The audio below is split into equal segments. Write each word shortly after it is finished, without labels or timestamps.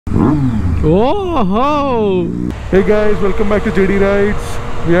Oh! Hey guys, welcome back to JD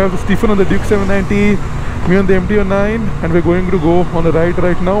Rides. We have Stephen on the Duke 790, me on the MT09, and we're going to go on a ride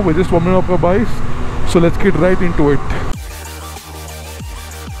right now. We're just warming up our bikes, so let's get right into it.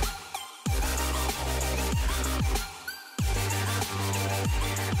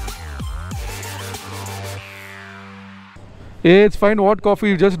 Hey, it's fine. What coffee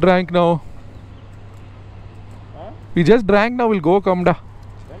you just drank now? Huh? We just drank now. We'll go, come da.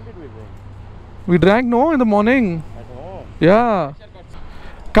 When did we drink? We drank no in the morning. At home? Yeah.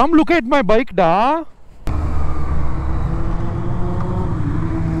 Come look at my bike da.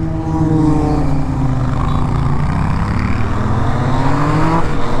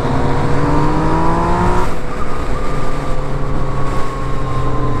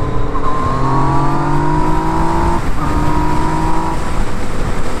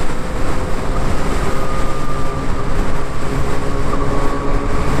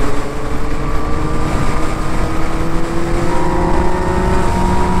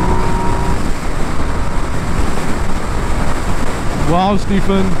 Wow,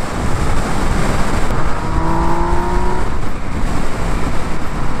 Stephen.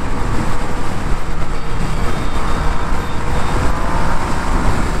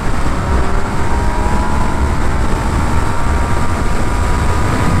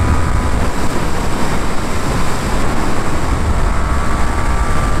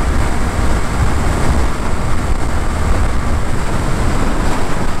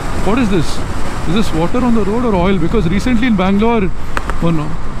 What is this? Is this water on the road or oil? Because recently in Bangalore, one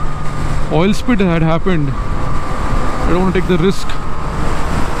oil spill had happened. I don't want to take the risk.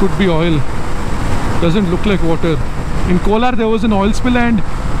 Could be oil. Doesn't look like water. In Kolar there was an oil spill and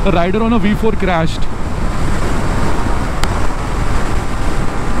a rider on a V4 crashed.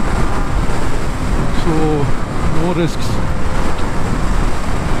 So no risks.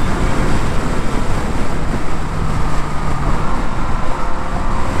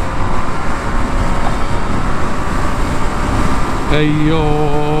 Hey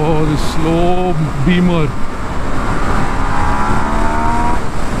yo, the slow beamer.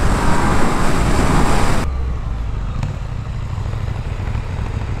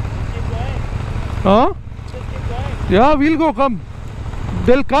 Keep going. Huh? Just keep going. Yeah, we'll go, come.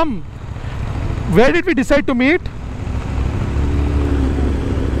 They'll come. Where did we decide to meet?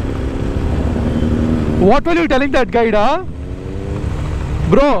 What were you telling that guy, huh?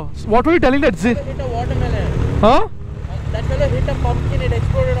 Bro, what were you telling that Hit a watermelon. Huh? That fellow hit a pumpkin, it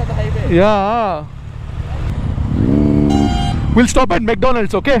exploded on the highway. Yeah. We'll stop at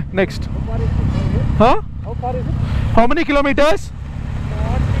McDonald's, okay? Next. How far is it from here? Huh? How far is it? How many kilometers?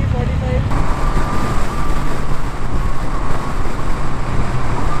 40, 45.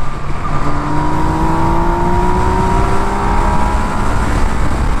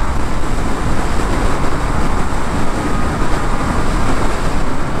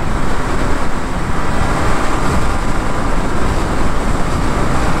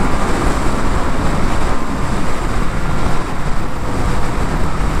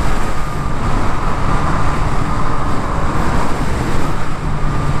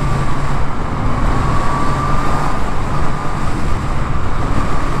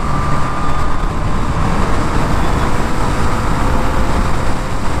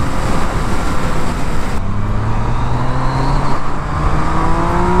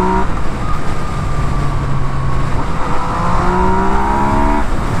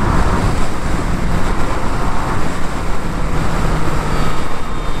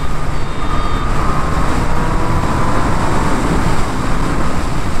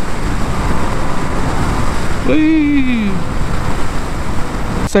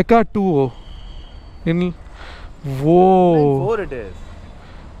 Seka 2 in whoa. 4 it is.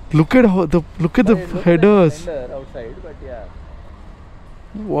 Look at how the headers. Like outside, but yeah.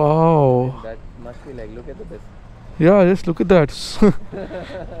 Wow. That must be like, look at this. Yeah, just look at that.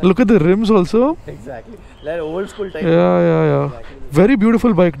 Look at the rims also. Exactly. Like old school type. Yeah. Exactly. Very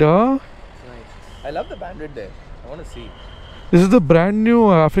beautiful bike, da. Nice. I love the bandit there. I want to see. This is the brand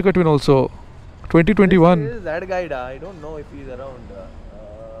new Africa Twin also. 2021. This is that guy, da. I don't know if he's around.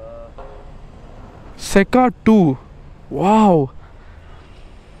 Seka 2. Wow.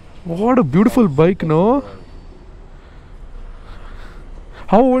 What a beautiful bike, no?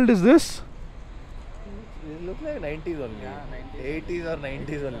 How old is this? It looks like 90s only. Yeah, 80s or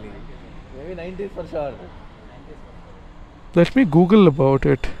 90s only. Maybe 90s for sure. Let me Google about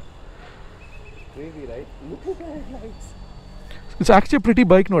it. Crazy, right? Look at the headlights. It's actually a pretty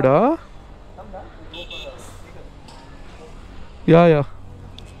bike, no da? Yeah.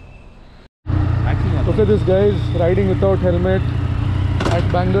 Look at this guy riding without helmet.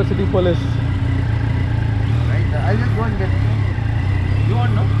 at Bangalore City Police. Right, I'll just go and get. You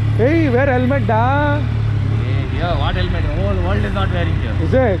want no? Hey, wear helmet da. Hey, yeah, what helmet? The whole world is not wearing here.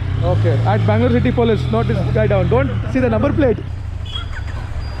 Is it? Okay. At Bangalore City Police, not this guy down. Don't see the number plate.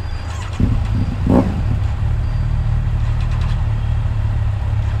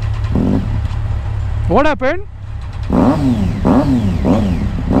 What happened?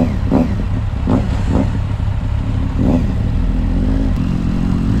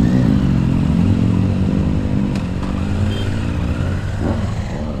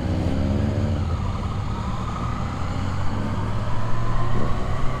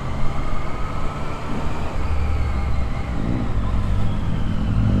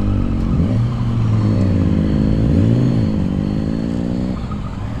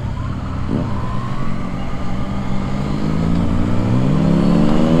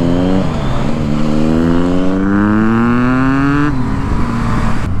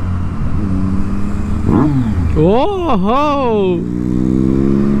 Oh,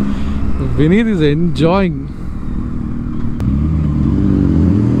 Vineet is enjoying.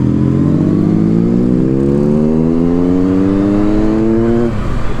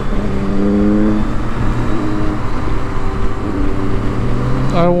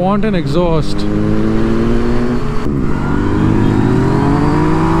 I want an exhaust.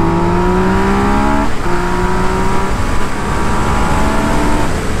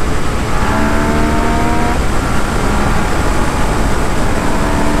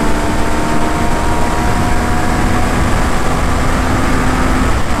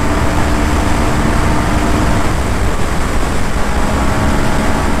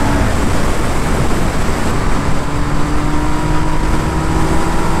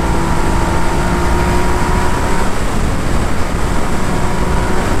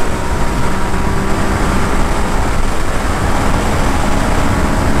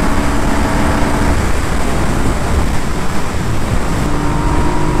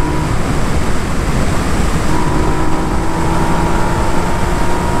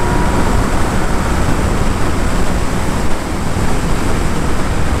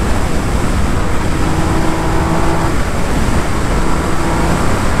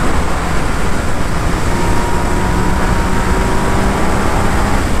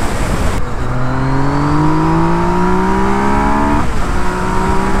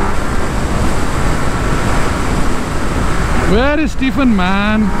 Where is Stephen,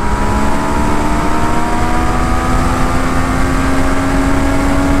 man?